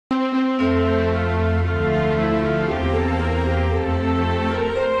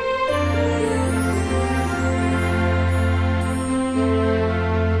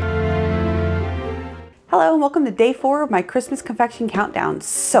Hello and welcome to day 4 of my Christmas confection countdown.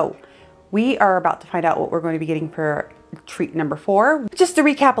 So we are about to find out what we're going to be getting for treat number 4. Just to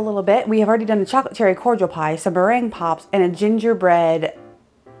recap a little bit, we have already done the chocolate cherry cordial pie, some meringue pops, and a gingerbread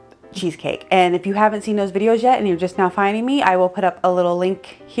cheesecake. And if you haven't seen those videos yet and you're just now finding me, I will put up a little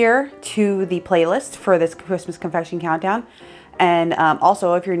link here to the playlist for this Christmas confection countdown. And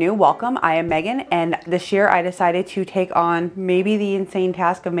also, if you're new, welcome. I am Megan, and this year I decided to take on maybe the insane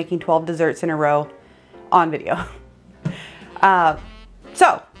task of making 12 desserts in a row on video.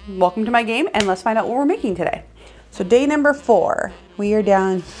 So welcome to my game, and let's find out what we're making today. So day number 4, we are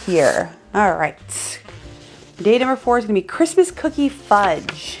down here. All right, day number 4 is gonna be Christmas cookie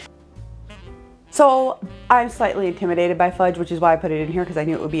fudge. So I'm slightly intimidated by fudge, which is why I put it in here, because I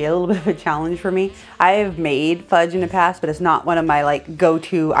knew it would be a little bit of a challenge for me. I have made fudge in the past, but it's not one of my like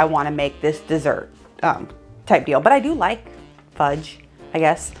go-to, I want to make this dessert type deal. But I do like fudge, I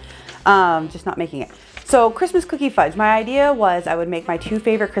guess, just not making it. So Christmas cookie fudge, my idea was I would make my 2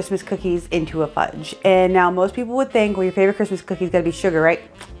 favorite Christmas cookies into a fudge. And now most people would think, well, your favorite Christmas cookie is gonna be sugar, right?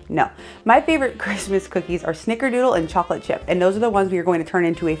 No, my favorite Christmas cookies are snickerdoodle and chocolate chip. And those are the ones we are going to turn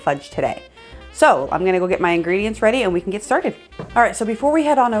into a fudge today. So I'm gonna go get my ingredients ready and we can get started. All right, so before we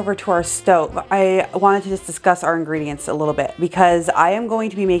head on over to our stove, I wanted to just discuss our ingredients a little bit, because I am going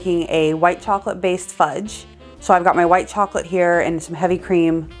to be making a white chocolate based fudge. So I've got my white chocolate here and some heavy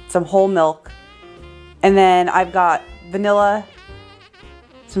cream, some whole milk, and then I've got vanilla,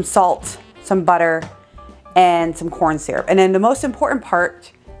 some salt, some butter, and some corn syrup. And then the most important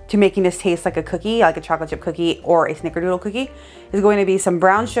part to making this taste like a cookie, like a chocolate chip cookie or a snickerdoodle cookie, is going to be some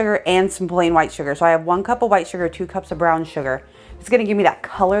brown sugar and some plain white sugar. So I have 1 cup of white sugar, 2 cups of brown sugar. It's gonna give me that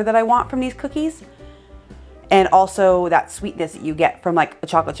color that I want from these cookies, and also that sweetness that you get from like a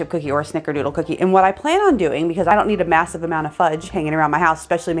chocolate chip cookie or a snickerdoodle cookie. And what I plan on doing, because I don't need a massive amount of fudge hanging around my house,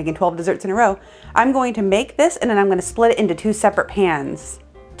 especially making 12 desserts in a row, I'm going to make this and then I'm gonna split it into 2 separate pans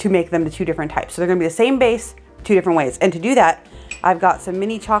to make them the 2 different types. So they're gonna be the same base, 2 different ways. And to do that, I've got some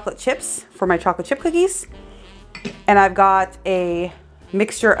mini chocolate chips for my chocolate chip cookies. And I've got a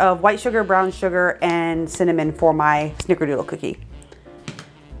mixture of white sugar, brown sugar, and cinnamon for my snickerdoodle cookie.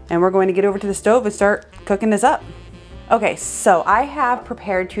 And we're going to get over to the stove and start cooking this up. Okay, so I have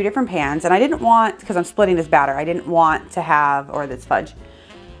prepared 2 different pans, and I didn't want, because I'm splitting this batter, I didn't want to have, or this fudge,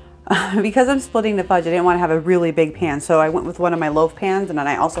 because I'm splitting the fudge, I didn't want to have a really big pan. So I went with one of my loaf pans, and then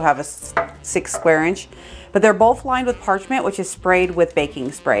I also have a 6 square inch. But they're both lined with parchment, which is sprayed with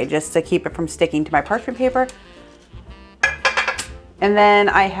baking spray, just to keep it from sticking to my parchment paper. And then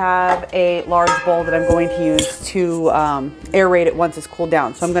I have a large bowl that I'm going to use to aerate it once it's cooled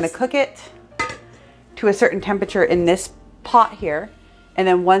down. So I'm going to cook it to a certain temperature in this pot here. And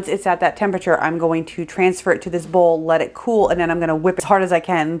then once it's at that temperature, I'm going to transfer it to this bowl, let it cool, and then I'm going to whip it as hard as I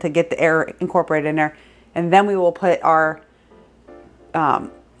can to get the air incorporated in there. And then we will put our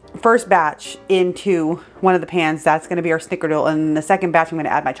first batch into one of the pans. That's going to be our snickerdoodle. And the second batch, I'm going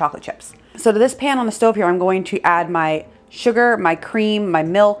to add my chocolate chips. So to this pan on the stove here, I'm going to add my sugar, my cream, my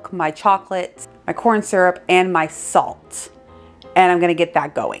milk, my chocolate, my corn syrup, and my salt. And I'm gonna get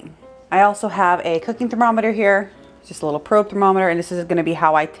that going. I also have a cooking thermometer here, just a little probe thermometer, and this is gonna be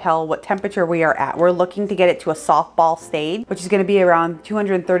how I tell what temperature we are at. We're looking to get it to a softball stage, which is gonna be around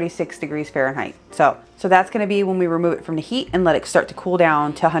 236 degrees Fahrenheit. So that's gonna be when we remove it from the heat and let it start to cool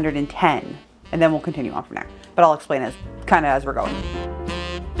down to 110. And then we'll continue on from there. But I'll explain as kind of as we're going.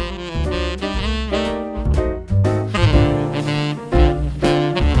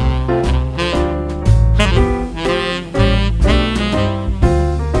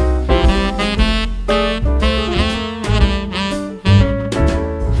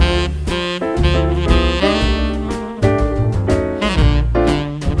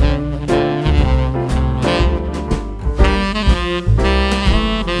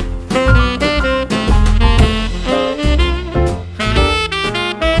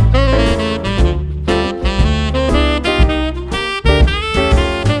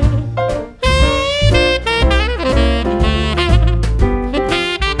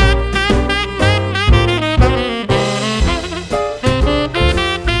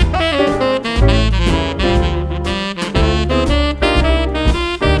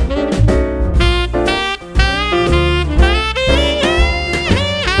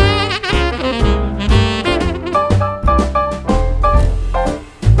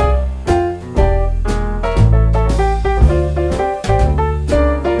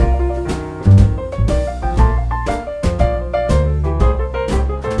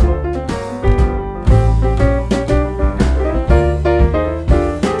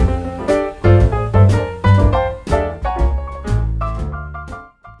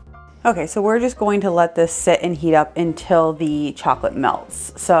 Okay, so we're just going to let this sit and heat up until the chocolate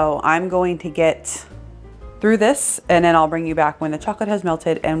melts. So I'm going to get through this and then I'll bring you back when the chocolate has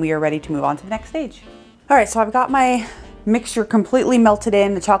melted and we are ready to move on to the next stage. All right, so I've got my mixture completely melted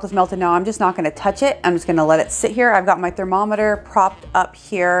in. The chocolate's melted now. I'm just not gonna touch it. I'm just gonna let it sit here. I've got my thermometer propped up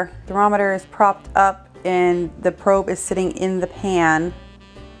here. Thermometer is propped up and the probe is sitting in the pan.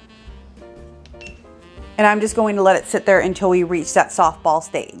 And I'm just going to let it sit there until we reach that softball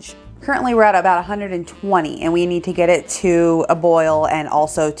stage. Currently we're at about 120 and we need to get it to a boil and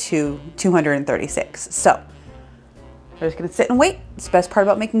also to 236. So we're just gonna sit and wait. It's the best part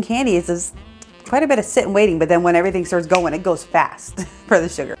about making candy is there's quite a bit of sit and waiting, but then when everything starts going, it goes fast for the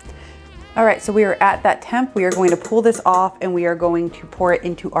sugar. All right, so we are at that temp. We are going to pull this off and we are going to pour it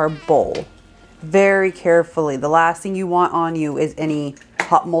into our bowl. Very carefully. The last thing you want on you is any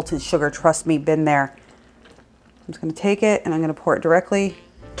hot molten sugar. Trust me, been there. I'm just gonna take it and I'm gonna pour it directly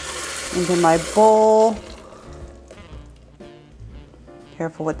into my bowl.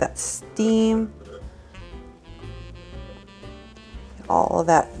 Careful with that steam. Get all of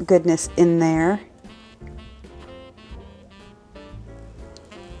that goodness in there.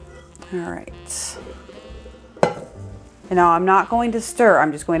 All right. And now I'm not going to stir.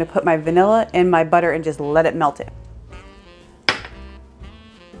 I'm just going to put my vanilla in my butter and just let it melt in.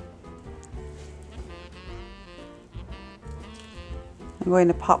 I'm going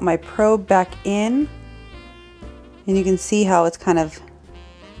to pop my probe back in and you can see how it's kind of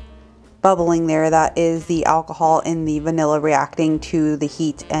bubbling there. That is the alcohol in the vanilla reacting to the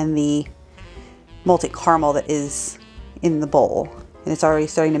heat and the molten caramel that is in the bowl. And it's already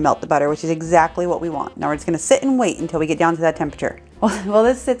starting to melt the butter, which is exactly what we want. Now we're just gonna sit and wait until we get down to that temperature. Well,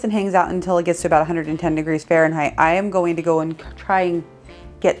 this sits and hangs out until it gets to about 110 degrees Fahrenheit. I am going to go and try and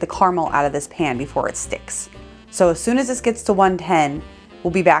get the caramel out of this pan before it sticks. So as soon as this gets to 110,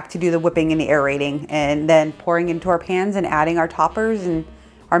 we'll be back to do the whipping and the aerating and then pouring into our pans and adding our toppers and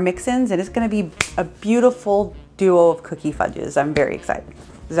our mix-ins. And it's gonna be a beautiful duo of cookie fudges. I'm very excited.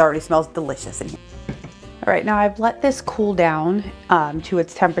 This already smells delicious in here. All right, now I've let this cool down to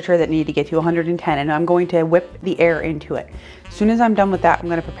its temperature that needed to get to 110 and I'm going to whip the air into it. As soon as I'm done with that, I'm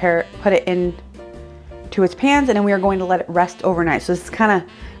gonna put it in to its pans and then we are going to let it rest overnight. So this is kind of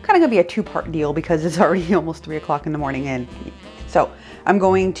gonna be a two-part deal because it's already almost 3 o'clock in the morning. And so I'm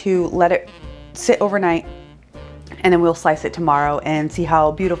going to let it sit overnight and then we'll slice it tomorrow and see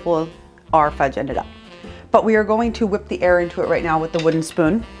how beautiful our fudge ended up. But we are going to whip the air into it right now with the wooden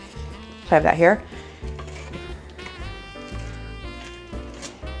spoon. So I have that here.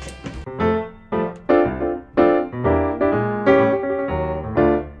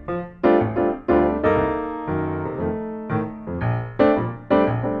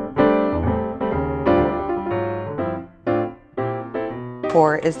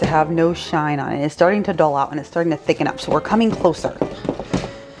 Is to have no shine on it. It's starting to dull out and it's starting to thicken up. So we're coming closer.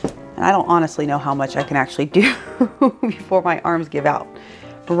 And I don't honestly know how much I can actually do before my arms give out.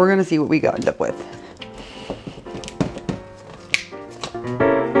 But we're gonna see what we end up with.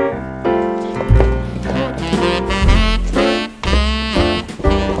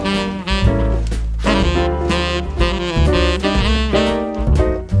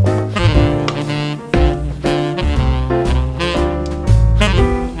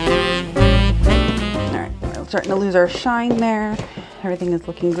 Starting to lose our shine there. Everything is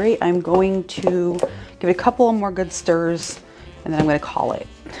looking great. I'm going to give it a couple of more good stirs and then I'm going to call it.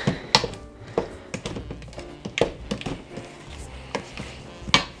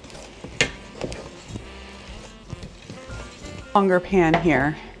 Longer pan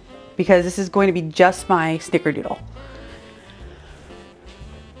here because this is going to be just my snickerdoodle.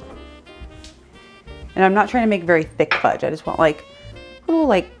 And I'm not trying to make very thick fudge. I just want like little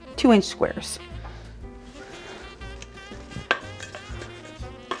 2-inch squares.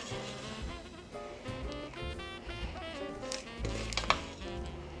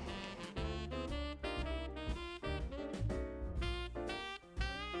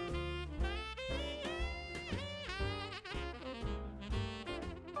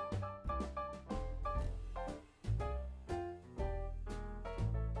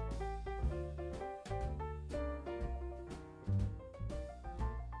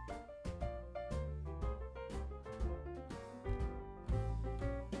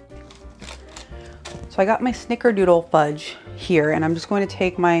 So I got my snickerdoodle fudge here and I'm just going to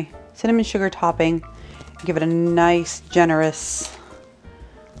take my cinnamon sugar topping, give it a nice generous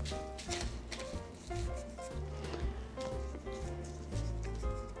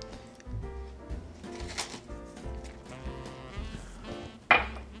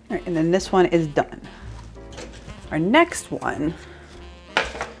All right, and then this one is done. Our next one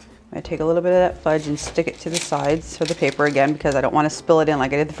I'm gonna take a little bit of that fudge and stick it to the sides of the paper again because I don't want to spill it in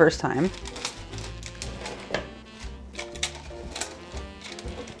like I did the first time.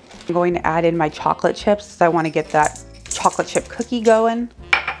 I'm going to add in my chocolate chips because I want to get that chocolate chip cookie going.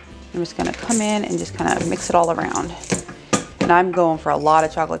 I'm just gonna come in and just kind of mix it all around. And I'm going for a lot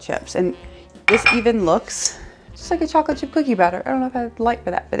of chocolate chips. And this even looks just like a chocolate chip cookie batter. I don't know if I have light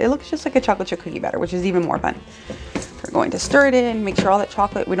for that, but it looks just like a chocolate chip cookie batter, which is even more fun. We're going to stir it in, make sure all that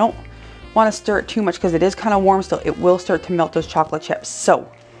chocolate, we don't want to stir it too much because it is kind of warm still. It will start to melt those chocolate chips. So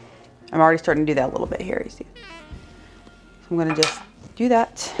I'm already starting to do that a little bit here, you see. So I'm going to just do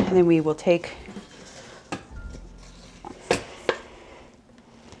that, and then we will take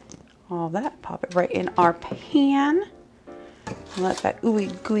all that, pop it right in our pan, and let that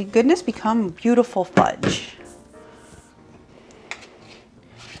ooey gooey goodness become beautiful fudge.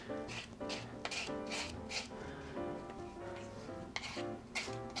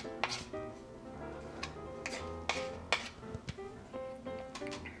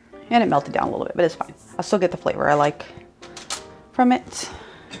 And it melted down a little bit, but it's fine. I'll still get the flavor I like from it.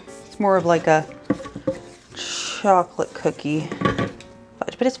 It's more of like a chocolate cookie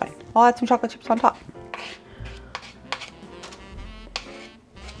fudge, but it's fine. I'll add some chocolate chips on top.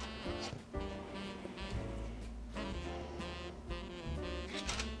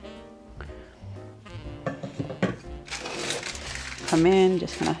 Come in,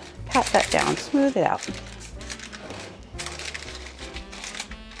 just gonna pat that down, smooth it out.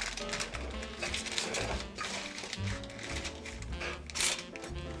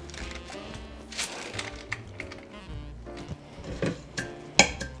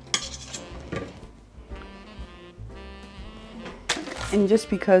 And just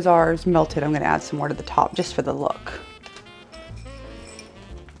because ours melted, I'm gonna add some more to the top just for the look.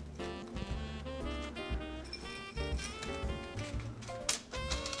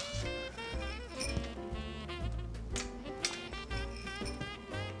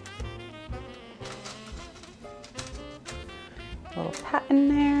 A little pat in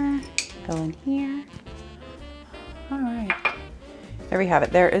there, go in here. All right, there we have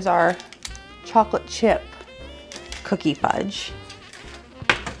it. There is our chocolate chip cookie fudge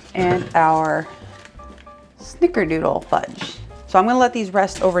and our snickerdoodle fudge. So I'm gonna let these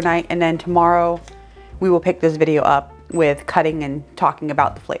rest overnight, and then tomorrow we will pick this video up with cutting and talking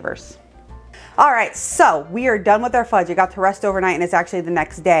about the flavors. All right, so we are done with our fudge. It got to rest overnight, and it's actually the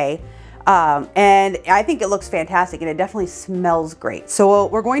next day. And I think it looks fantastic, and it definitely smells great. So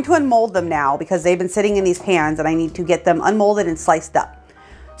we're going to unmold them now because they've been sitting in these pans, and I need to get them unmolded and sliced up.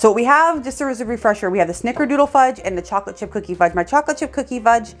 So what we have, just as a refresher, we have the snickerdoodle fudge and the chocolate chip cookie fudge. My chocolate chip cookie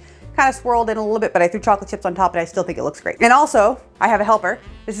fudge kind of swirled in a little bit, but I threw chocolate chips on top, and I still think it looks great. And also, I have a helper.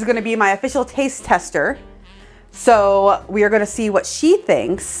 This is gonna be my official taste tester. So we are gonna see what she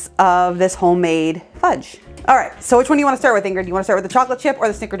thinks of this homemade fudge. All right, so which one do you wanna start with, Ingrid? Do you wanna start with the chocolate chip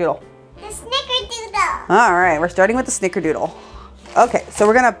or the snickerdoodle? The snickerdoodle. All right, we're starting with the snickerdoodle. Okay, so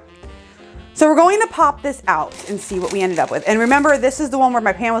we're going to pop this out and see what we ended up with. And remember, this is the one where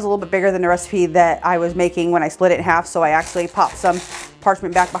my pan was a little bit bigger than the recipe that I was making when I split it in half. So I actually popped some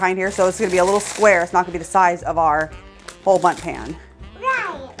parchment back behind here. So it's gonna be a little square. It's not gonna be the size of our whole bundt pan.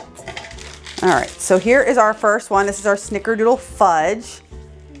 Right. All right, so here is our first one. This is our snickerdoodle fudge.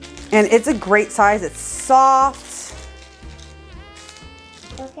 And it's a great size, it's soft.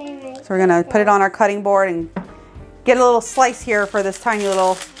 Okay, So we're gonna put it on our cutting board and get a little slice here for this tiny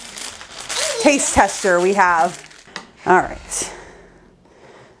little taste tester we have. All right,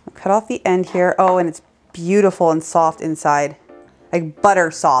 I'll cut off the end here. Oh, and it's beautiful and soft inside, like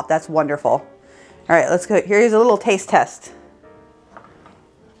butter soft. That's wonderful. All right, let's go. Here's a little taste test.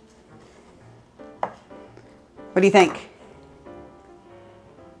 What do you think?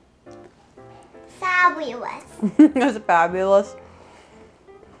 Fabulous. Is it fabulous?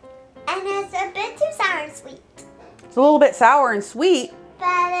 And it's a bit too sour and sweet. It's a little bit sour and sweet.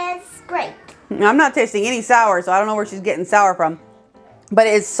 But it's great. I'm not tasting any sour, so I don't know where she's getting sour from. But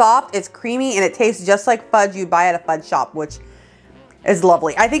it's soft, it's creamy, and it tastes just like fudge you'd buy at a fudge shop, which is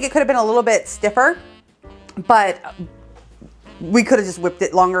lovely. I think it could have been a little bit stiffer, but we could have just whipped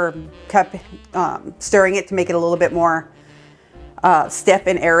it longer, kept stirring it to make it a little bit more stiff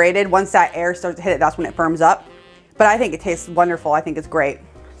and aerated. Once that air starts to hit it, that's when it firms up. But I think it tastes wonderful. I think it's great.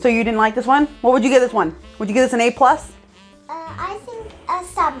 So you didn't like this one? What would you give this one? Would you give this an A+? I think a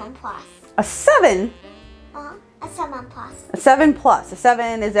 7+. A 7? A 7+. A 7+. A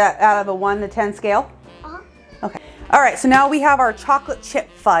 7 is that out of a 1 to 10 scale? Okay. All right, so now we have our chocolate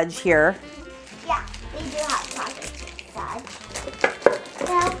chip fudge here. Yeah, we do have chocolate chip fudge.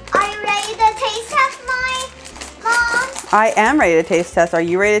 So, are you ready to taste test, Mom? I am ready to taste test. Are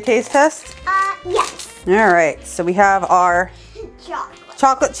you ready to taste test? Yes. All right, so we have our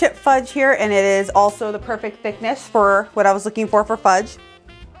chocolate chip fudge here, and it is also the perfect thickness for what I was looking for fudge.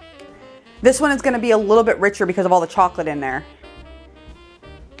 This one is going to be a little bit richer because of all the chocolate in there.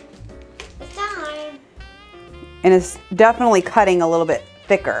 It's time. And it's definitely cutting a little bit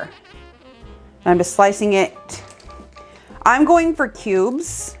thicker. I'm just slicing it. I'm going for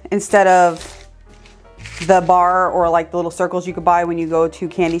cubes instead of the bar or like the little circles you could buy when you go to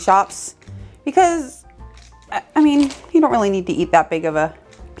candy shops. Because, I mean, you don't really need to eat that big of a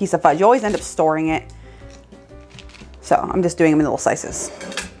piece of fudge. You always end up storing it. So I'm just doing them in little slices.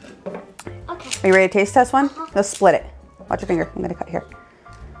 Okay. Are you ready to taste test one? Let's split it. Watch your finger. I'm gonna cut here.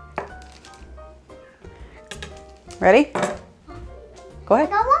 Ready? Go ahead.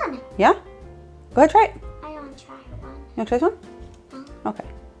 I got one. Yeah? Go ahead, try it. I want to try one. You want to try this one? Okay.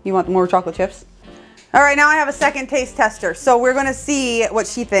 You want more chocolate chips? All right, now I have a second taste tester. So we're gonna see what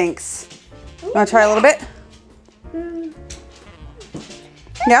she thinks. You wanna try a little bit?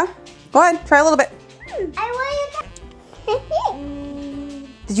 Yeah? Go ahead, try a little bit. I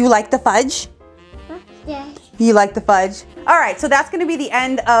want Did you like the fudge? Yes. You like the fudge? All right, so that's gonna be the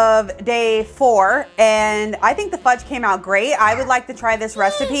end of day 4, and I think the fudge came out great. I would like to try this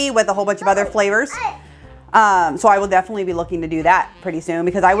recipe with a whole bunch of other flavors. So I will definitely be looking to do that pretty soon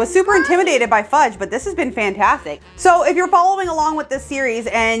because I was super intimidated by fudge, but this has been fantastic. So if you're following along with this series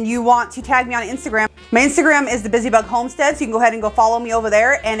and you want to tag me on Instagram, my Instagram is the Busybug Homestead, so you can go ahead and go follow me over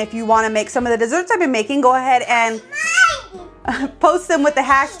there. And if you want to make some of the desserts I've been making, go ahead and post them with the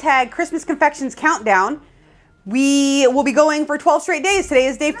hashtag Christmas Confections Countdown. We will be going for 12 straight days. Today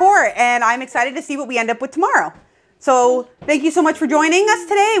is day 4, and I'm excited to see what we end up with tomorrow. So thank you so much for joining us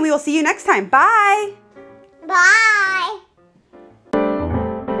today. We will see you next time. Bye. Bye.